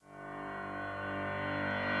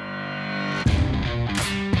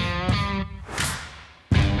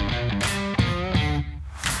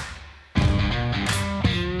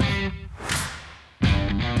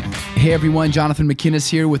Hey everyone, Jonathan McInnes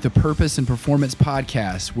here with the Purpose and Performance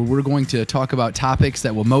Podcast, where we're going to talk about topics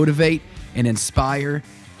that will motivate and inspire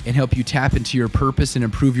and help you tap into your purpose and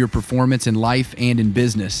improve your performance in life and in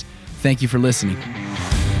business. Thank you for listening.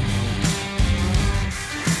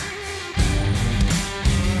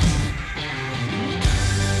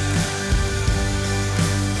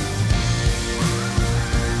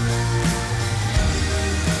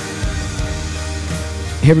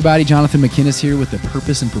 Hey everybody, Jonathan McInnes here with the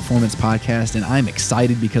Purpose and Performance Podcast, and I'm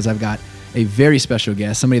excited because I've got a very special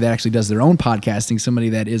guest, somebody that actually does their own podcasting, somebody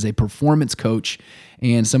that is a performance coach,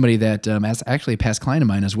 and somebody that is actually a past client of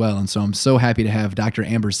mine as well. And so I'm so happy to have Dr.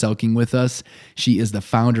 Amber Selking with us. She is the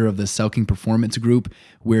founder of the Selking Performance Group,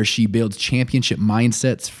 where she builds championship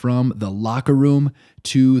mindsets from the locker room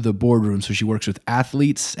to the boardroom. So she works with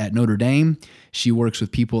athletes at Notre Dame. She works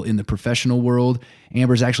with people in the professional world.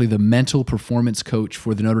 Amber's actually the mental performance coach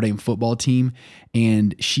for the Notre Dame football team,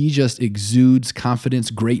 and she just exudes confidence,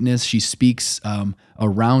 greatness. She speaks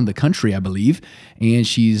around the country, I believe, and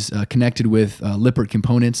she's connected with Lippert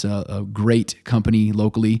Components, a great company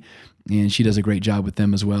locally, and she does a great job with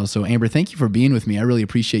them as well. So Amber, thank you for being with me. I really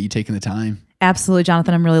appreciate you taking the time. Absolutely,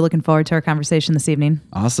 Jonathan. I'm really looking forward to our conversation this evening.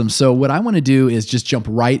 Awesome. So what I want to do is just jump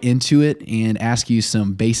right into it and ask you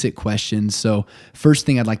some basic questions. So first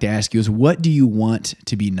thing I'd like to ask you is, what do you want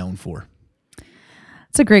to be known for?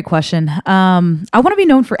 It's a great question. I want to be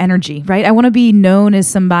known for energy, right? I want to be known as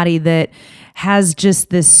somebody that has just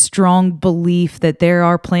this strong belief that there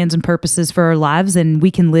are plans and purposes for our lives, and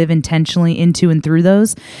we can live intentionally into and through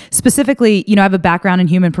those. Specifically, I have a background in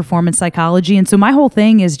human performance psychology, and so my whole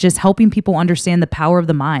thing is just helping people understand the power of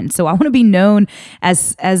the mind. So I want to be known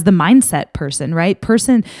as the mindset person, right?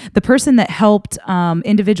 The person that helped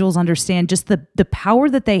individuals understand just the power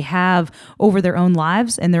that they have over their own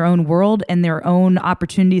lives and their own world and their own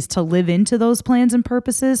opportunities to live into those plans and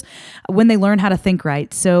purposes when they learn how to think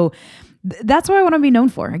right. So that's what I want to be known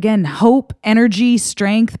for. Again, hope, energy,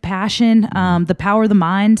 strength, passion, the power of the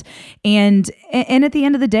mind, and at the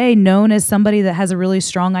end of the day, known as somebody that has a really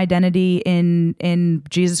strong identity in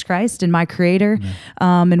Jesus Christ and my Creator,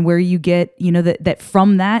 and where you get, that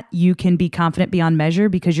from that you can be confident beyond measure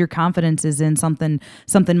because your confidence is in something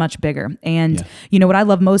much bigger. And what I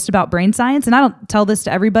love most about brain science, and I don't tell this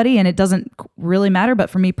to everybody, and it doesn't really matter,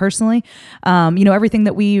 but for me personally, everything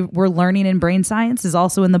that we were learning in brain science is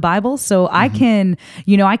also in the Bible. So I can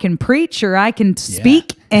preach or I can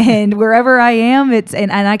speak, and wherever I am,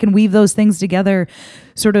 and I can weave those things together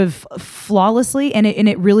sort of flawlessly, and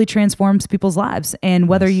it really transforms people's lives. And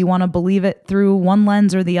whether you want to believe it through one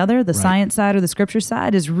lens or the other, the science side or the scripture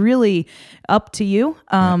side, is really up to you.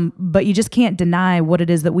 But you just can't deny what it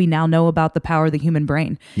is that we now know about the power of the human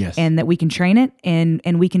brain, and that we can train it,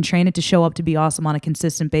 and we can train it to show up to be awesome on a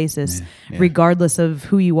consistent basis, regardless of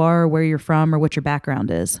who you are, or where you're from, or what your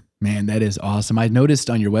background is. Man, that is awesome. I noticed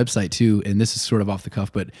on your website too, and this is sort of off the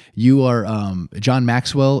cuff, but you are John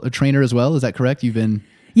Maxwell, a trainer as well. Is that correct? You've been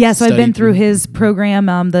so I've been through his program,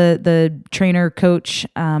 the trainer coach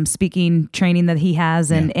speaking training that he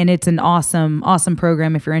has, and it's an awesome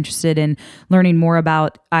program if you're interested in learning more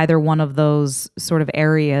about either one of those sort of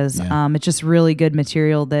areas. It's just really good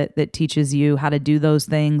material that teaches you how to do those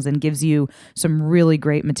things and gives you some really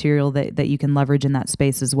great material that you can leverage in that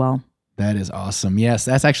space as well. That is awesome. Yes,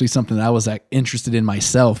 that's actually something that I was interested in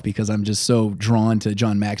myself because I'm just so drawn to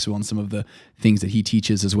John Maxwell and some of the things that he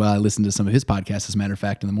teaches as well. I listen to some of his podcasts, as a matter of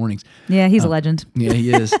fact, in the mornings. Yeah, he's a legend. Yeah,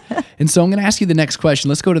 he is. And so I'm going to ask you the next question.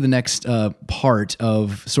 Let's go to the next part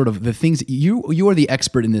of sort of the things. You are the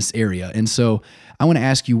expert in this area. And so I want to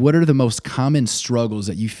ask you, what are the most common struggles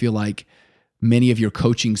that you feel like many of your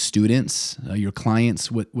coaching students, your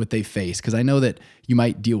clients, what they face? Because I know that you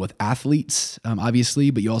might deal with athletes,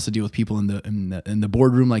 obviously, but you also deal with people in the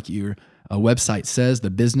boardroom, like your website says,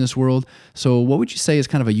 the business world. So what would you say is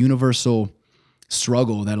kind of a universal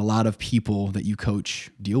struggle that a lot of people that you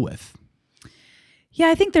coach deal with? Yeah,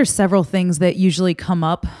 I think there's several things that usually come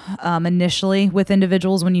up initially with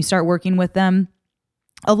individuals when you start working with them.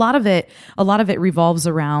 A lot of it revolves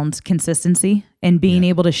around consistency and being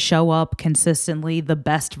able to show up consistently the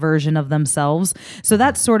best version of themselves. So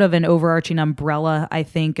that's sort of an overarching umbrella, I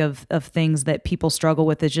think, of things that people struggle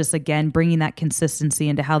with, is just, again, bringing that consistency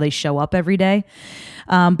into how they show up every day.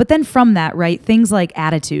 But then from that, right, things like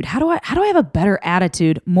attitude. How do I have a better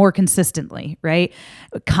attitude more consistently, right?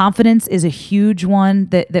 Confidence is a huge one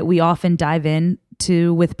that we often dive in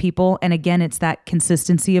to with people. And again, it's that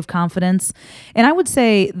consistency of confidence. And I would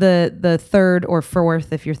say the third or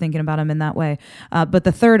fourth, if you're thinking about them in that way, but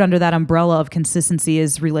the third under that umbrella of consistency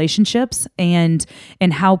is relationships and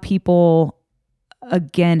how people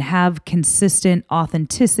again, have consistent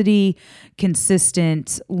authenticity,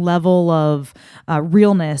 consistent level of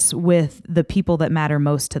realness with the people that matter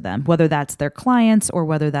most to them, whether that's their clients or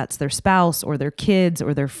whether that's their spouse or their kids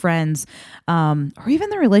or their friends, or even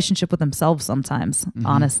their relationship with themselves sometimes,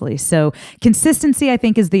 honestly. So consistency, I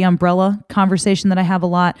think, is the umbrella conversation that I have a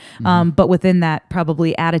lot. But within that,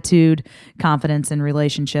 probably attitude, confidence, and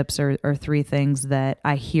relationships are three things that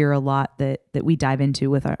I hear a lot that we dive into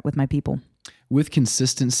with my people. With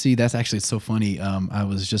consistency, that's actually so funny. I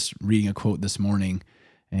was just reading a quote this morning,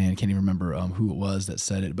 and I can't even remember who it was that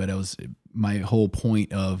said it, but it was my whole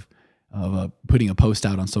point of putting a post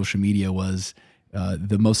out on social media was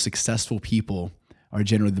the most successful people are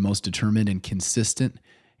generally the most determined and consistent,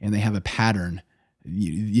 and they have a pattern.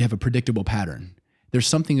 You have a predictable pattern. There's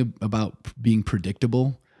something about being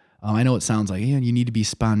predictable. I know it sounds like you need to be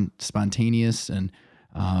spontaneous and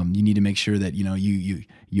you need to make sure that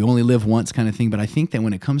you only live once kind of thing. But I think that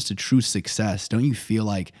when it comes to true success, don't you feel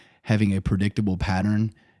like having a predictable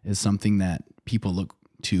pattern is something that people look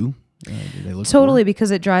to? They look totally for?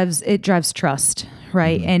 Because it drives trust,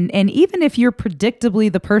 right? And even if you're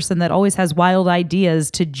predictably the person that always has wild ideas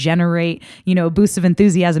to generate a boost of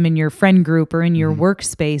enthusiasm in your friend group or in your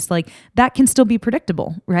workspace, like that can still be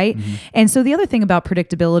predictable, right? And so the other thing about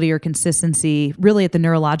predictability or consistency really at the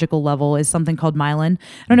neurological level is something called myelin.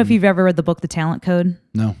 I don't know if you've ever read the book The Talent Code.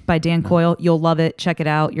 No. By Dan Coyle. You'll love it. Check it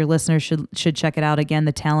out. Your listeners should check it out. Again,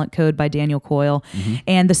 The Talent Code by Daniel Coyle.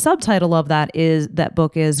 And the subtitle of that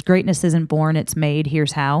book is Greatness Isn't Born, It's Made,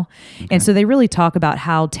 Here's How. Okay. And so they really talk about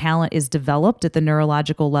how talent is developed at the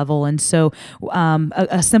neurological level. And so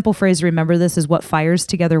a simple phrase to remember this is what fires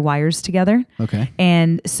together wires together. Okay.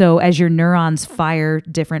 And so as your neurons fire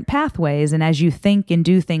different pathways and as you think and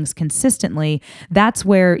do things consistently, that's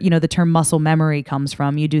where, the term muscle memory comes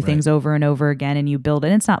from. You do things over and over again and you build.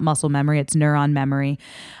 And it's not muscle memory, it's neuron memory.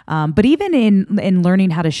 But even in learning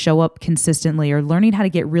how to show up consistently or learning how to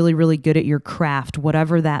get really, really good at your craft,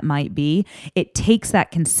 whatever that might be, it takes that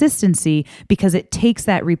consistency because it takes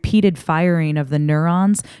that repeated firing of the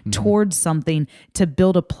neurons towards something to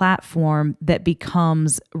build a platform that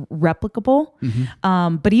becomes replicable,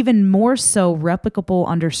 but even more so replicable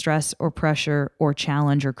under stress or pressure or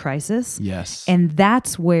challenge or crisis. Yes. And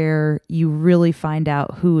that's where you really find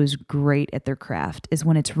out who is great at their craft, is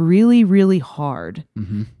when it's really, really hard,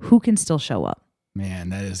 who can still show up. Man,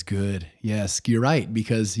 that is good. Yes, you're right,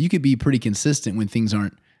 because you could be pretty consistent when things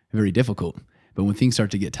aren't very difficult, but when things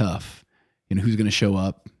start to get tough, who's going to show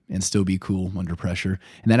up and still be cool under pressure?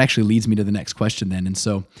 And that actually leads me to the next question then. And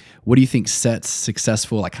so what do you think sets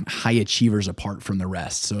successful, like high achievers apart from the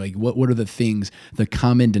rest? So like what are the things, the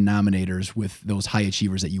common denominators with those high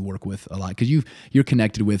achievers that you work with a lot? Because you're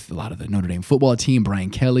connected with a lot of the Notre Dame football team, Brian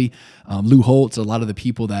Kelly, Lou Holtz, a lot of the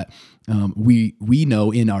people that we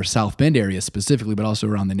know in our South Bend area specifically, but also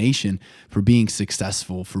around the nation for being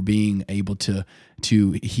successful, for being able to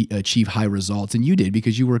achieve high results. And you did,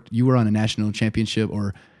 because you were on a national championship,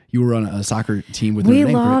 or you were on a soccer team with We Notre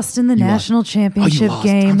Dame, lost right? in the national championship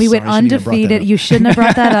game. I'm we went sorry, I shouldn't have brought that undefeated. up. You shouldn't have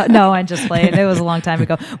brought that up. No, I'm just playing. It was a long time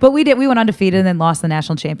ago. But we did. We went undefeated and then lost the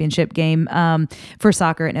national championship game for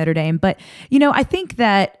soccer at Notre Dame. But, I think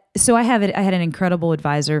that, so I had an incredible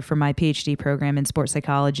advisor for my PhD program in sports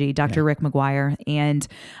psychology, Dr. Rick McGuire. And,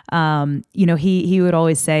 he would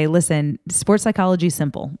always say, listen, sports psychology is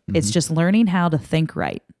simple. It's just learning how to think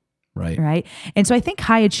right. Right. And so I think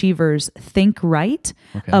high achievers think right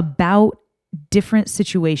about different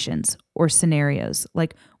situations or scenarios.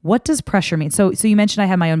 Like, what does pressure mean? So you mentioned I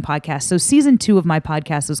have my own podcast. So season 2 of my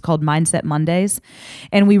podcast was called Mindset Mondays.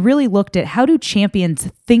 And we really looked at how do champions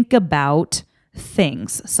think about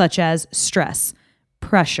things such as stress,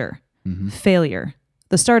 pressure, failure,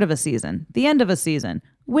 the start of a season, the end of a season,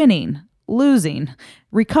 winning, losing,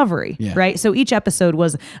 recovery, right? So each episode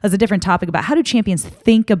was a different topic about how do champions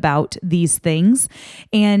think about these things.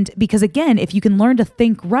 And because again, if you can learn to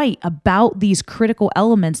think right about these critical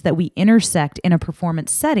elements that we intersect in a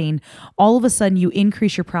performance setting, all of a sudden you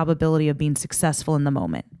increase your probability of being successful in the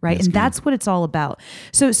moment, right? That's what it's all about.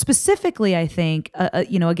 So specifically, I think,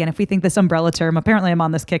 again, if we think this umbrella term, apparently I'm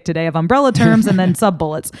on this kick today of umbrella terms and then sub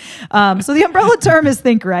bullets. So the umbrella term is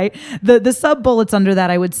think right. The sub bullets under that,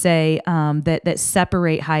 I would say that separate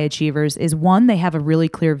high achievers is one, they have a really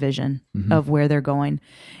clear vision of where they're going.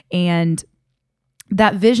 And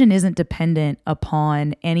that vision isn't dependent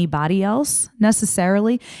upon anybody else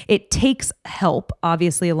necessarily. It takes help,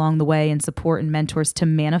 obviously, along the way and support and mentors to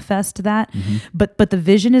manifest that. But the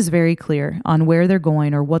vision is very clear on where they're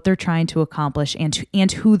going or what they're trying to accomplish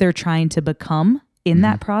and who they're trying to become in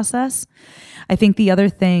that process. I think the other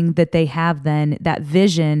thing that they have then, that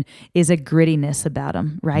vision, is a grittiness about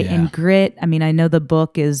them, right? Yeah. And grit, I mean, I know the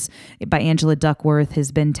book is by Angela Duckworth,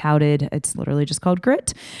 has been touted. It's literally just called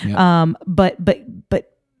Grit. Yep. But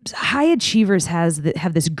high achievers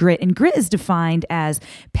have this grit, and grit is defined as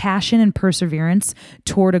passion and perseverance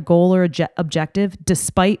toward a goal or objective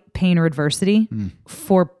despite pain or adversity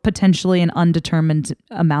for potentially an undetermined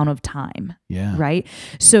amount of time. Yeah. Right?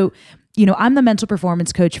 So, I'm the mental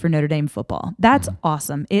performance coach for Notre Dame football. That's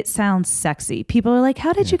awesome. It sounds sexy. People are like,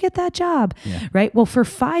 how did you get that job? Yeah. Right? Well, for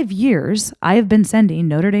 5 years, I have been sending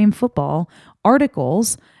Notre Dame football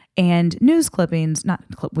articles and news clippings.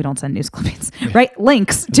 We don't send news clippings, right?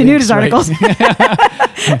 Links to news articles. Right.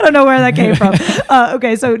 I don't know where that came from.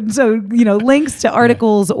 Okay, so links to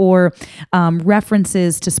articles or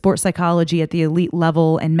references to sports psychology at the elite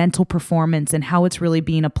level and mental performance and how it's really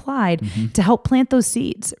being applied to help plant those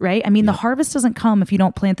seeds, right? I mean, the harvest doesn't come if you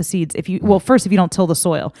don't plant the seeds. First, if you don't till the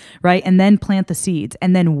soil, right? And then plant the seeds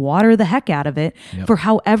and then water the heck out of it for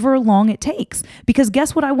however long it takes. Because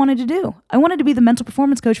guess what I wanted to do? I wanted to be the mental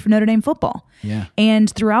performance coach for Notre Dame football. Yeah. And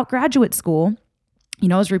throughout graduate school,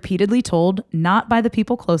 I was repeatedly told, not by the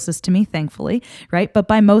people closest to me, thankfully, right? But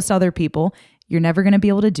by most other people, you're never going to be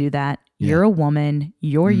able to do that. Yeah. You're a woman,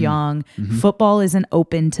 you're young, football isn't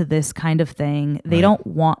open to this kind of thing. They don't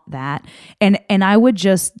want that. And I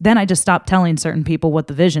just stopped telling certain people what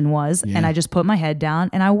the vision was, and I just put my head down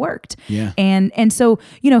and I worked. Yeah. And so,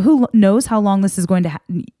 who knows how long this is going to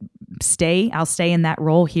stay. I'll stay in that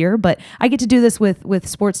role here, but I get to do this with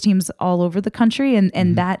sports teams all over the country,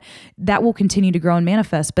 and that will continue to grow and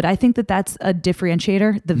manifest. But I think that that's a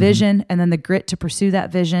differentiator, the vision, and then the grit to pursue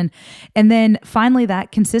that vision. And then finally,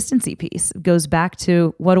 that consistency piece goes back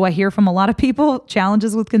to what do I hear from a lot of people?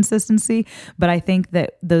 Challenges with consistency. But I think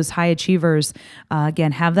that those high achievers,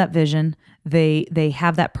 again, have that vision. They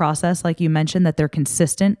have that process, like you mentioned, that they're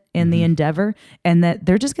consistent in the endeavor, and that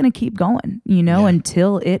they're just going to keep going,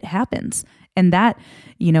 until it happens. And that,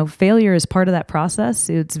 failure is part of that process.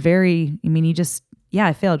 It's very,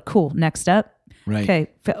 I failed. Cool. Next step. Right.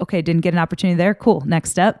 Okay. Didn't get an opportunity there. Cool. Next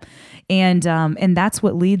step. And that's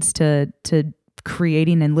what leads to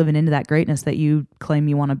creating and living into that greatness that you claim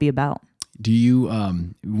you want to be about. Do you,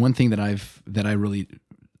 one thing that I really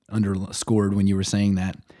underscored when you were saying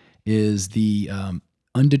that is the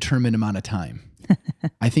undetermined amount of time.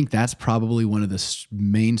 I think that's probably one of the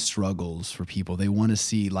main struggles for people. They want to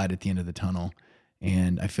see light at the end of the tunnel.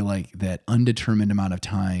 And I feel like that undetermined amount of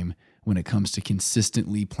time when it comes to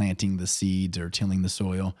consistently planting the seeds or tilling the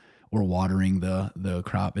soil or watering the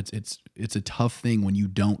crop, it's a tough thing when you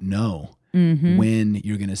don't know when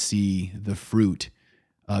you're going to see the fruit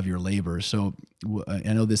of your labor. So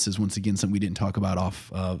I know this is, once again, something we didn't talk about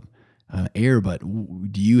off air, but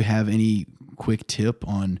do you have any quick tip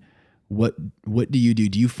on what do you do?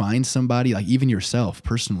 Do you find somebody, like even yourself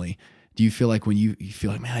personally, do you feel like when you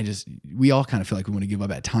feel like, man, we all kind of feel like we want to give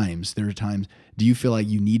up at times. There are times, do you feel like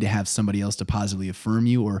you need to have somebody else to positively affirm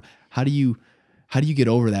you, or how do you get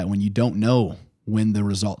over that when you don't know when the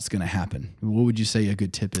result's going to happen? What would you say a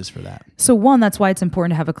good tip is for that? So one, that's why it's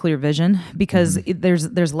important to have a clear vision, because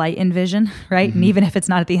there's light in vision, right? And even if it's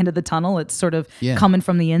not at the end of the tunnel, it's sort of coming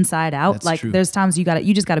from the inside out. That's like true. There's times you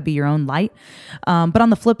just got to be your own light. But on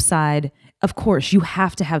the flip side, of course, you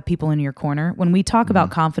have to have people in your corner. When we talk about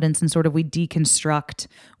confidence and sort of we deconstruct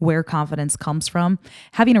where confidence comes from,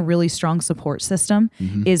 having a really strong support system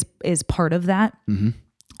is part of that.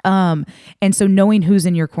 And so knowing who's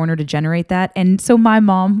in your corner to generate that. And so my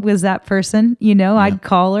mom was that person, I'd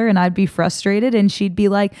call her and I'd be frustrated and she'd be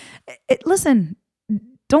like, listen,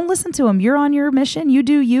 don't listen to him. You're on your mission. You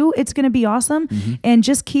do you. It's going to be awesome. And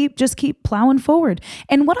just keep plowing forward.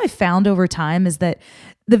 And what I found over time is that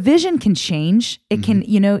the vision can change. It can,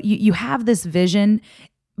 you have this vision,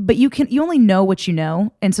 but you only know what you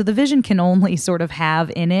know. And so the vision can only sort of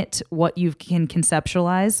have in it what you can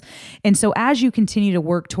conceptualize. And so as you continue to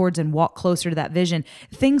work towards and walk closer to that vision,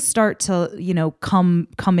 things start to,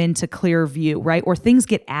 come into clear view, right? Or things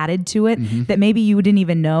get added to it that maybe you didn't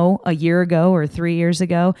even know a year ago or 3 years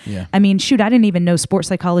ago. Yeah. I mean, shoot, I didn't even know sports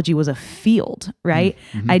psychology was a field, right?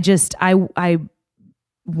 I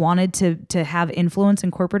wanted to have influence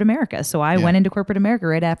in corporate America. So I went into corporate America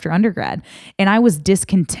right after undergrad, and I was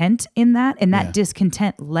discontent in that. And that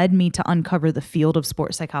discontent led me to uncover the field of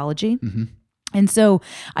sports psychology. And so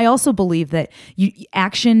I also believe that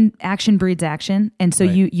action breeds action. And so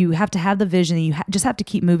you have to have the vision, and you just have to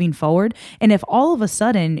keep moving forward. And if all of a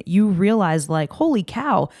sudden you realize like, holy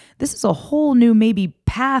cow, this is a whole new maybe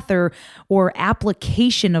path or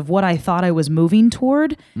application of what I thought I was moving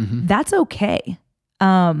toward, that's okay.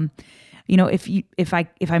 if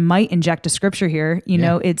I might inject a scripture here,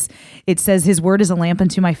 it says his word is a lamp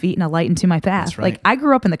unto my feet and a light unto my path. That's right. Like, I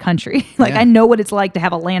grew up in the country. Like, I know what it's like to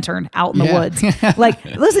have a lantern out in the woods. Like,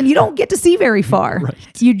 listen, you don't get to see very far.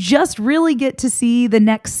 Right. You just really get to see the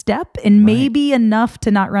next step and maybe enough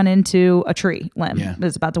to not run into a tree limb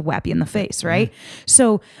that's about to whap you in the face, right?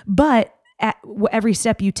 So, but at every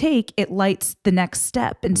step you take, it lights the next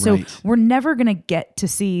step. And so we're never going to get to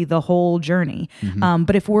see the whole journey.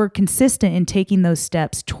 But if we're consistent in taking those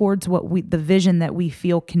steps towards the vision that we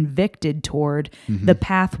feel convicted toward, the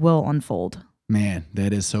path will unfold. Man,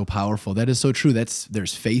 that is so powerful. That is so true.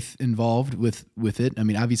 There's faith involved with it. I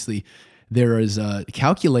mean, obviously there is a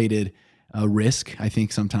calculated risk, I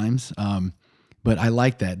think sometimes. But I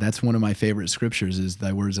like that. That's one of my favorite scriptures is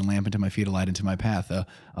thy word is a lamp unto my feet, a light unto my path.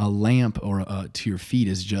 A lamp to your feet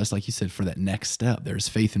is just, like you said, for that next step. There's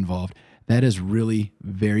faith involved. That is really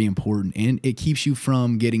very important. And it keeps you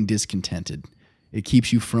from getting discontented. It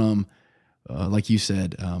keeps you from, like you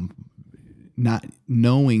said, not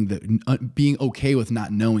knowing being okay with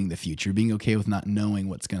not knowing the future, being okay with not knowing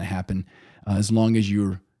what's going to happen, as long as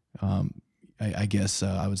you're, I guess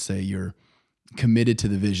I would say you're committed to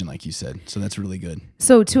the vision, like you said. So that's really good.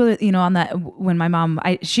 So on that, when my mom,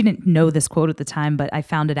 she didn't know this quote at the time, but I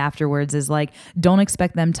found it afterwards, is like, don't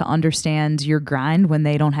expect them to understand your grind when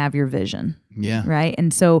they don't have your vision. Yeah. Right.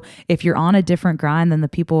 And so if you're on a different grind than the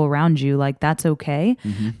people around you, like, that's okay.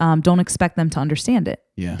 Don't expect them to understand it.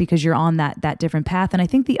 Yeah. Because you're on that different path. And I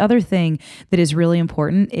think the other thing that is really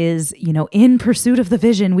important is, in pursuit of the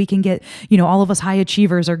vision, we can get, all of us high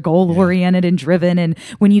achievers are goal oriented and driven. And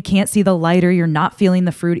when you can't see the light or you're not feeling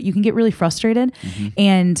the fruit, you can get really frustrated.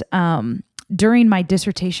 And, during my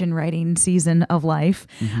dissertation writing season of life,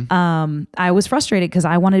 I was frustrated because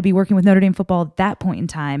I wanted to be working with Notre Dame football at that point in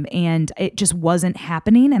time, and it just wasn't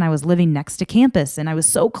happening. And I was living next to campus, and I was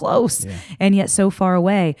so close and yet so far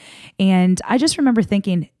away. And I just remember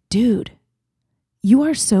thinking, dude, you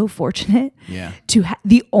are so fortunate to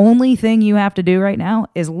the only thing you have to do right now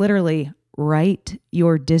is literally write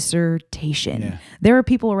your dissertation. There are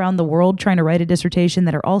people around the world trying to write a dissertation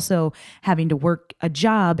that are also having to work a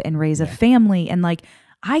job and raise a family. And like,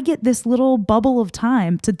 I get this little bubble of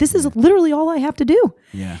time to, this is literally all I have to do.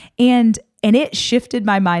 And it shifted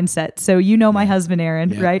my mindset. So my husband,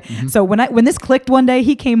 Aaron, right? So when this clicked one day,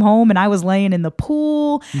 he came home and I was laying in the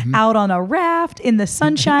pool, out on a raft in the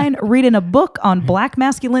sunshine, reading a book on Black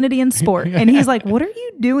masculinity and sport. And he's like, what are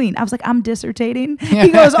you doing? I was like, I'm dissertating. He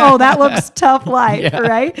goes, oh, that looks tough life,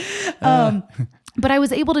 right? But I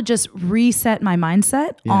was able to just reset my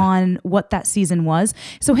mindset on what that season was.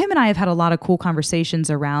 So him and I have had a lot of cool conversations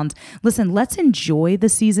around, listen, let's enjoy the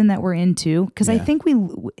season that we're into. Because I think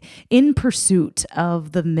in pursuit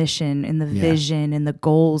of the mission and the vision and the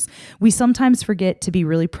goals, we sometimes forget to be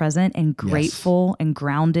really present and grateful and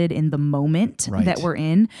grounded in the moment that we're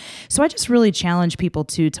in. So I just really challenge people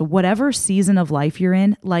to whatever season of life you're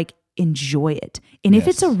in, like, enjoy it. And if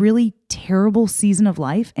it's a really terrible season of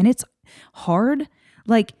life and it's hard,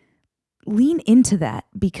 like, lean into that,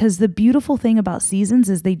 because the beautiful thing about seasons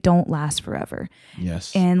is they don't last forever.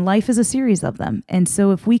 And life is a series of them. And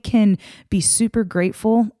so if we can be super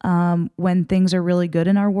grateful when things are really good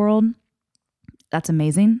in our world, that's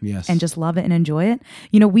amazing. And just love it and enjoy it.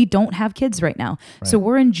 We don't have kids right now. So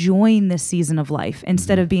we're enjoying this season of life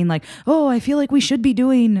instead of being like, oh, I feel like we should be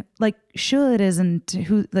doing, like, should isn't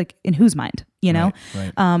who, like, in whose mind,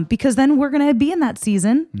 because then we're going to be in that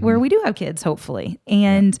season where we do have kids, hopefully.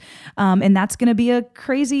 And that's going to be a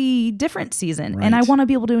crazy different season. And I want to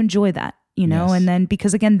be able to enjoy that, and then,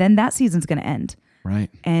 because again, then that season's going to end.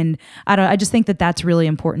 And I just think that that's really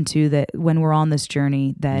important too, that when we're on this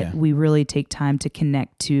journey, that we really take time to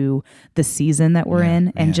connect to the season that we're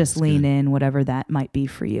in and just lean in, whatever that might be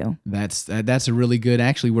for you. That's a really good,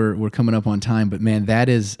 actually, we're coming up on time, but man, that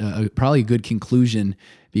is probably a good conclusion,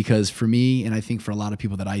 because for me, and I think for a lot of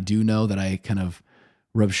people that I do know that I kind of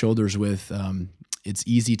rub shoulders with, it's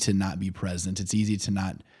easy to not be present. It's easy to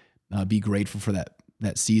not be grateful for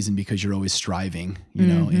that season, because you're always striving,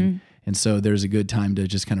 and so there's a good time to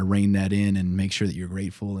just kind of rein that in and make sure that you're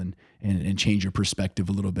grateful and change your perspective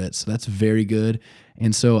a little bit. So that's very good.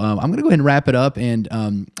 And so I'm going to go ahead and wrap it up. And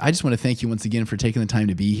I just want to thank you once again for taking the time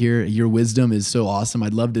to be here. Your wisdom is so awesome.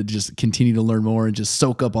 I'd love to just continue to learn more and just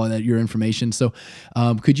soak up all that, your information. So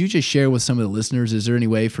could you just share with some of the listeners, is there any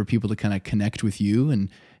way for people to kind of connect with you and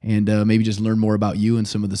maybe just learn more about you and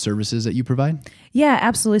some of the services that you provide? Yeah,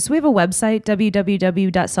 absolutely. So we have a website,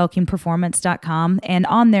 www.selkingperformance.com. And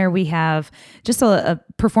on there, we have just a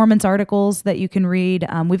performance articles that you can read.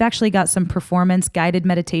 We've actually got some performance guided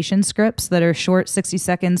meditation scripts that are short, 60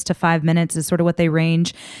 seconds to 5 minutes is sort of what they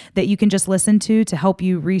range, that you can just listen to help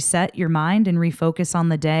you reset your mind and refocus on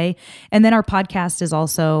the day. And then our podcast is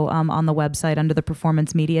also on the website under the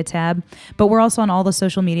Performance Media tab. But we're also on all the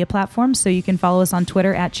social media platforms. So you can follow us on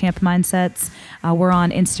Twitter at Champ Mindsets. We're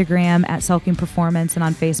on Instagram at Selking Performance, and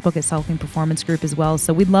on Facebook at Selking Performance Group as well.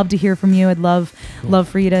 So we'd love to hear from you. I'd love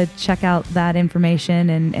for you to check out that information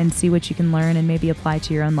and see what you can learn and maybe apply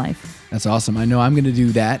to your own life. That's awesome. I know I'm going to do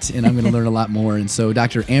that, and I'm going to learn a lot more. And so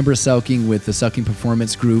Dr. Amber Selking with the Selking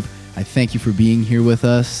Performance Group, I thank you for being here with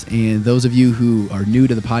us. And those of you who are new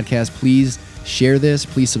to the podcast, please share this.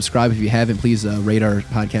 Please subscribe if you haven't. Please rate our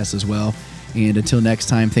podcast as well. And until next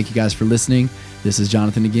time, thank you guys for listening. This is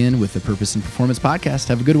Jonathan again with the Purpose and Performance Podcast.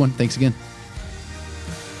 Have a good one. Thanks again.